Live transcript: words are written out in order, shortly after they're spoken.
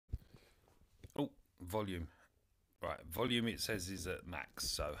Volume. Right, volume it says is at max,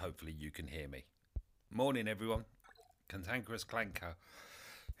 so hopefully you can hear me. Morning, everyone. Cantankerous Clanker.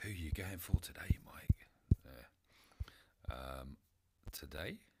 Who are you going for today, Mike?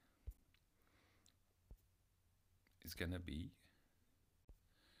 Today is going to be...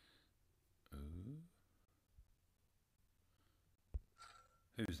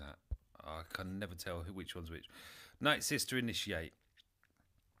 who's that? I can never tell which one's which. Nightsister Initiate.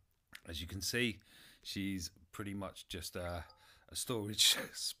 As you can see, she's pretty much just a storage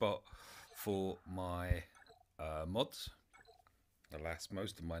spot for my mods. Alas,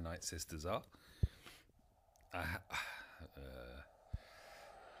 most of my Nightsisters are.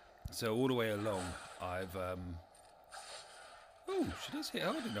 So all the way along, I've... oh, she does hit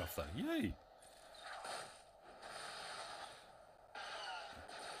hard enough though, yay!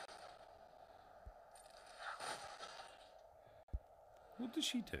 What does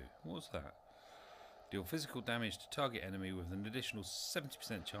she do? What's that? Deal physical damage to target enemy with an additional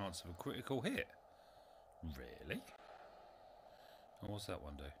 70% chance of a critical hit. Really? And what's that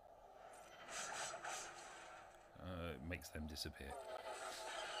one do? It makes them disappear.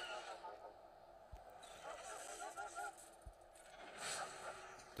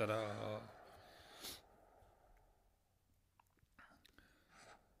 Ta-da!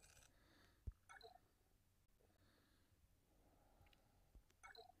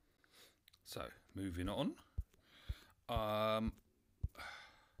 So, moving on. I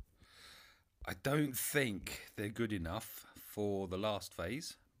don't think they're good enough for the last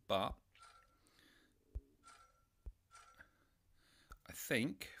phase, but I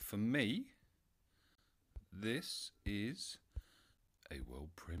think for me, this is a world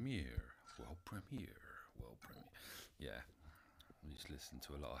premiere. World premiere. World premiere. Yeah, we just listened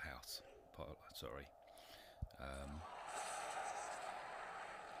to a lot of house. Sorry.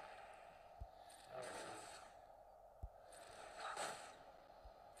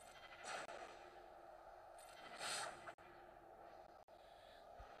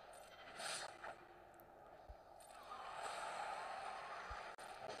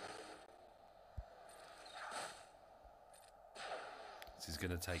 This is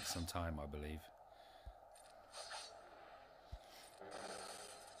going to take some time, I believe.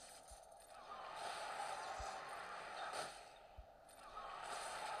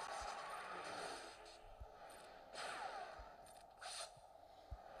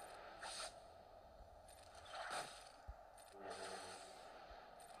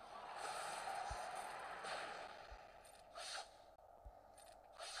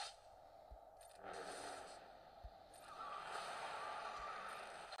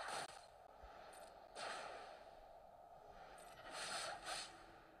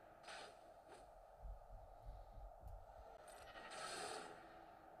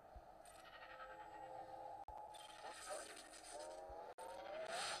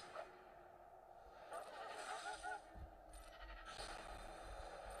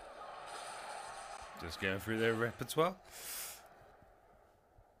 Just going through their repertoire.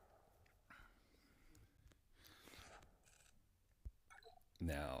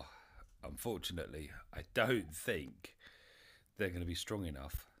 Now, unfortunately, I don't think they're going to be strong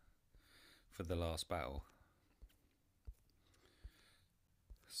enough for the last battle.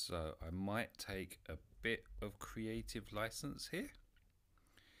 So I might take a bit of creative license here.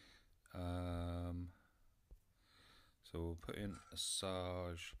 So we'll put in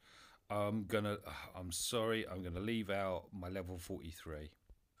Asajj. I'm sorry, I'm gonna leave out my level 43.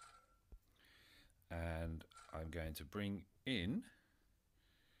 And I'm going to bring in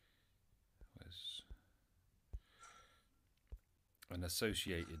an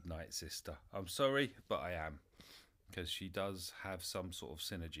associated Nightsister. I'm sorry, but I am. Because she does have some sort of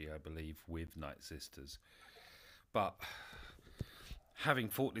synergy, I believe, with Nightsisters. But having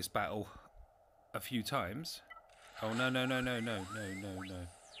fought this battle a few times... Oh, no.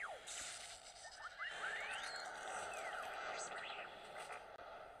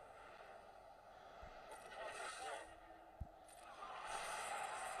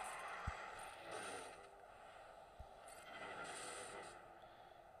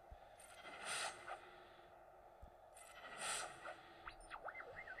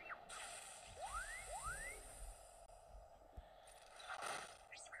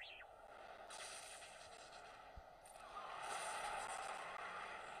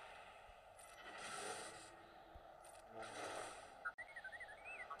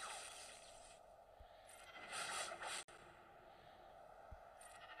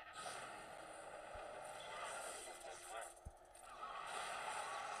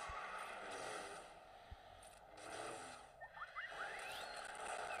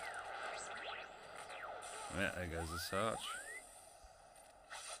 Yeah, there goes the Sarch.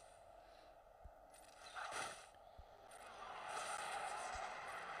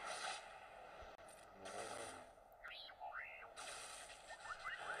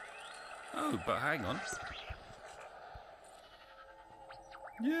 Oh, but hang on.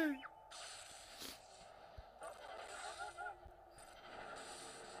 Yeah.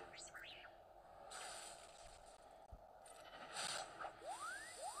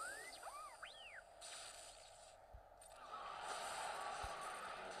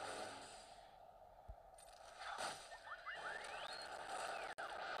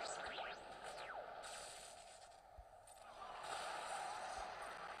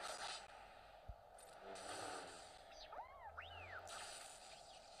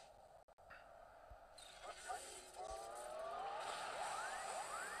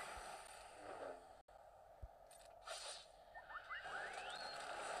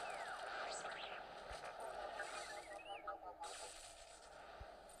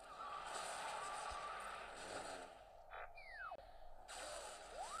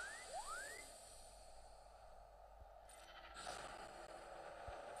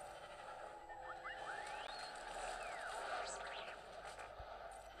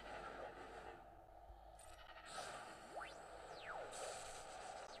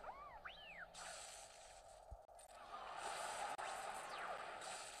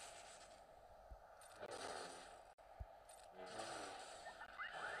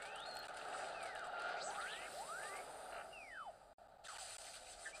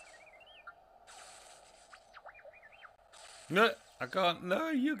 No, I can't. No,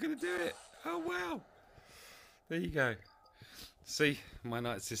 you're going to do it. Oh, wow. There you go. See, my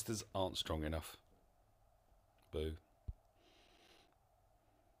Nightsisters aren't strong enough. Boo.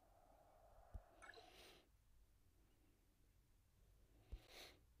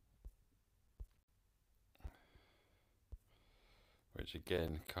 Which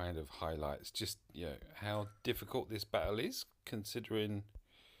again kind of highlights just, you know, how difficult this battle is, considering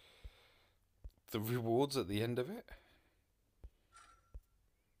the rewards at the end of it.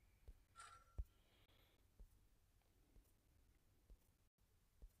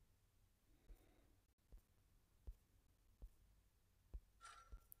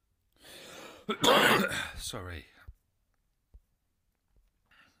 Sorry.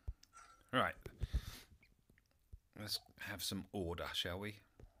 Right. Let's have some order, shall we?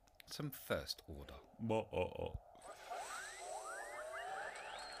 Some first order.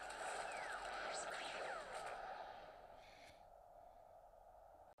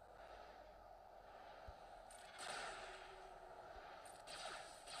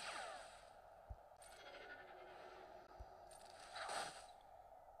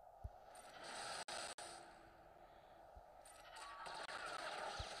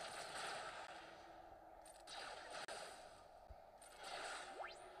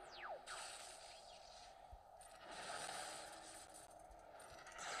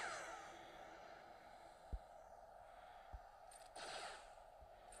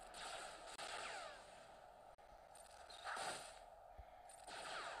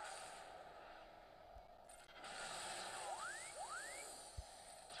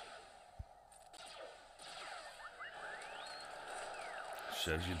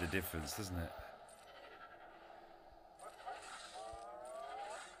 Shows you the difference, doesn't it?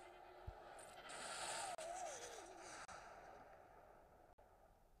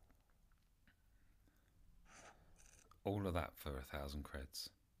 All of that for 1,000 creds.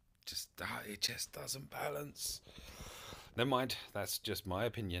 It just doesn't balance. Never mind, that's just my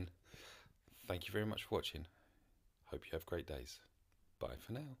opinion. Thank you very much for watching. Hope you have great days. Bye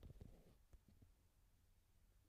for now.